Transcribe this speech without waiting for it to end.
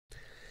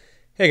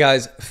Hey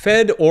guys,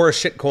 Fed or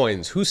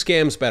shitcoins, who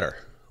scams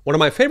better? One of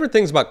my favorite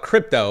things about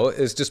crypto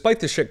is despite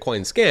the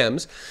shitcoin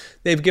scams,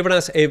 they've given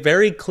us a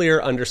very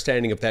clear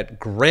understanding of that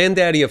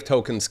granddaddy of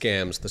token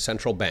scams, the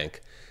central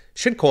bank.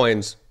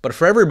 Shitcoins, but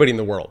for everybody in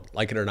the world,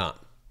 like it or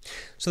not.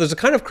 So there's a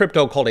kind of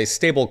crypto called a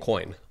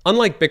stablecoin.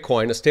 Unlike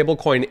Bitcoin, a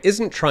stablecoin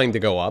isn't trying to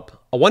go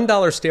up. A $1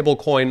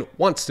 stablecoin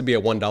wants to be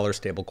a $1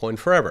 stablecoin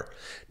forever.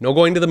 No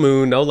going to the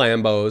moon, no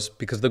Lambos,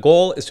 because the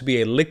goal is to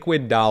be a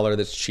liquid dollar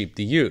that's cheap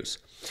to use.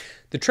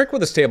 The trick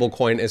with a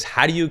stablecoin is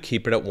how do you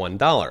keep it at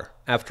 $1?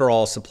 After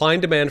all, supply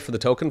and demand for the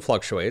token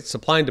fluctuates.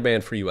 Supply and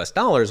demand for US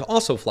dollars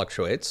also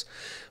fluctuates.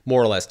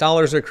 More or less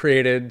dollars are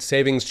created,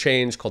 savings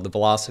change called the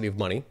velocity of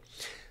money.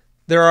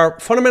 There are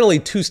fundamentally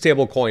two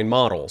stablecoin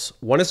models.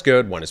 One is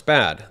good, one is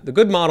bad. The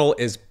good model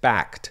is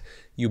backed.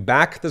 You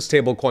back the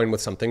stablecoin with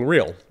something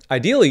real.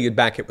 Ideally, you'd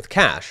back it with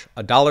cash,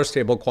 a dollar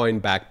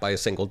stablecoin backed by a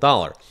single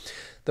dollar.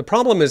 The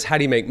problem is how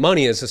do you make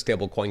money as a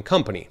stablecoin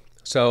company?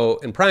 So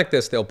in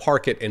practice, they'll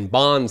park it in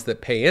bonds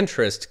that pay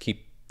interest to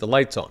keep the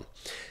lights on.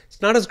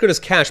 It's not as good as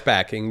cash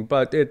backing,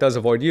 but it does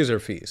avoid user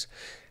fees.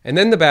 And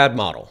then the bad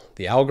model,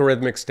 the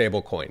algorithmic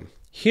stablecoin.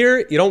 Here,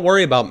 you don't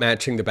worry about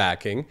matching the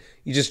backing.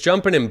 You just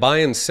jump in and buy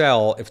and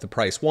sell if the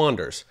price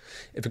wanders.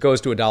 If it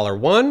goes to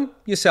 $1.01,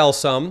 you sell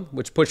some,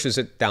 which pushes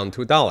it down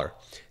to $1.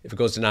 If it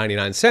goes to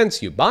 99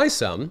 cents, you buy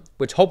some,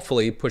 which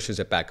hopefully pushes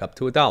it back up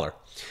to $1.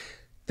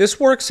 This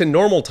works in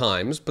normal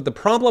times, but the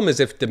problem is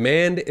if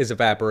demand is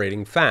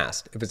evaporating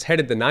fast. If it's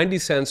headed to 90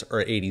 cents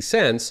or 80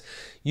 cents,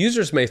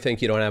 users may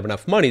think you don't have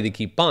enough money to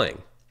keep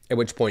buying, at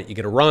which point you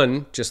get a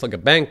run, just like a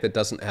bank that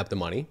doesn't have the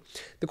money.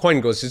 The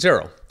coin goes to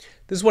zero.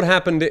 This is what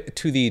happened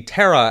to the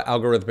Terra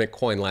algorithmic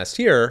coin last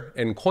year,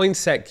 and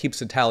CoinSec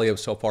keeps a tally of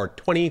so far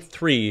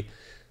 23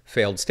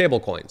 failed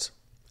stablecoins.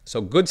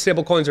 So good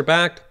stablecoins are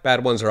backed,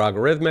 bad ones are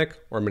algorithmic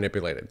or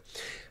manipulated.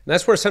 And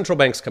that's where central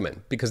banks come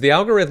in, because the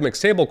algorithmic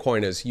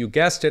stablecoin is, you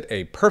guessed it,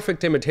 a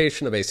perfect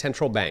imitation of a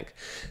central bank.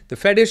 The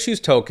Fed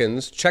issues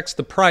tokens, checks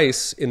the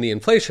price in the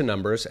inflation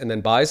numbers, and then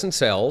buys and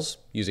sells,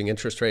 using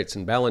interest rates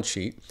and balance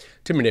sheet,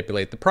 to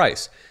manipulate the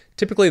price.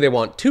 Typically, they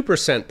want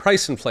 2%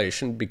 price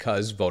inflation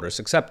because voters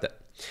accept it.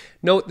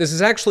 Note, this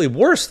is actually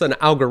worse than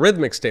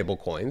algorithmic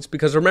stablecoins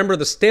because remember,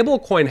 the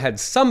stablecoin had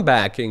some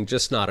backing,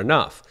 just not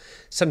enough.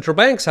 Central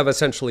banks have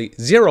essentially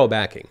zero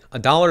backing. A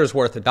dollar is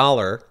worth a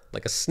dollar,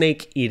 like a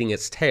snake eating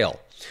its tail.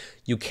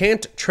 You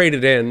can't trade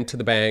it in to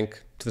the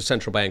bank, to the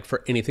central bank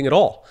for anything at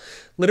all.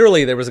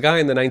 Literally, there was a guy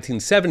in the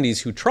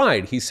 1970s who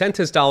tried. He sent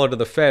his dollar to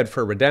the Fed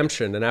for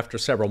redemption, and after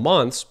several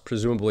months,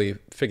 presumably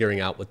figuring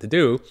out what to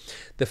do,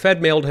 the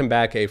Fed mailed him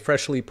back a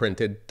freshly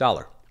printed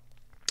dollar.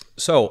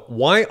 So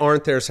why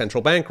aren't there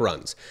central bank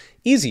runs?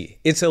 Easy.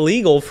 It's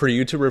illegal for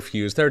you to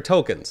refuse their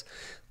tokens.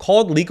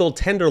 Called legal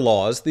tender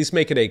laws, these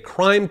make it a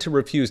crime to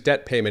refuse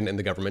debt payment in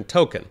the government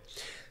token.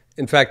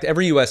 In fact,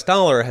 every US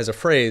dollar has a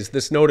phrase,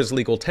 this note is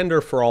legal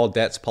tender for all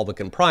debts, public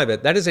and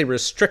private. That is a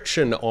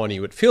restriction on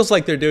you. It feels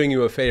like they're doing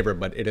you a favor,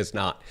 but it is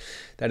not.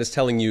 That is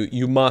telling you,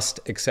 you must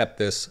accept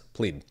this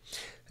plea. It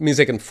means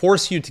they can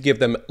force you to give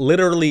them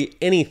literally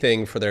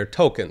anything for their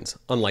tokens.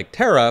 Unlike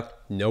Terra,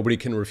 nobody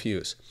can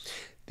refuse.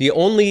 The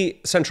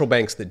only central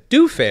banks that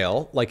do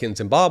fail, like in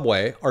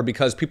Zimbabwe, are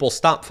because people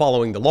stop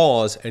following the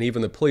laws and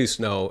even the police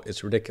know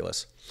it's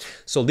ridiculous.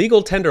 So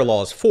legal tender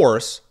laws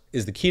force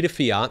is the key to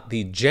fiat,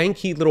 the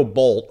janky little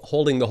bolt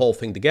holding the whole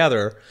thing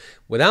together.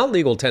 Without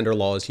legal tender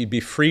laws, you'd be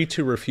free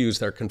to refuse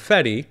their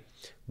confetti.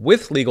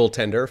 With legal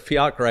tender,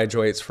 fiat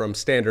graduates from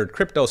standard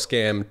crypto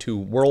scam to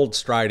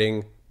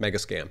world-striding mega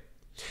scam.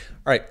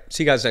 All right,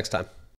 see you guys next time.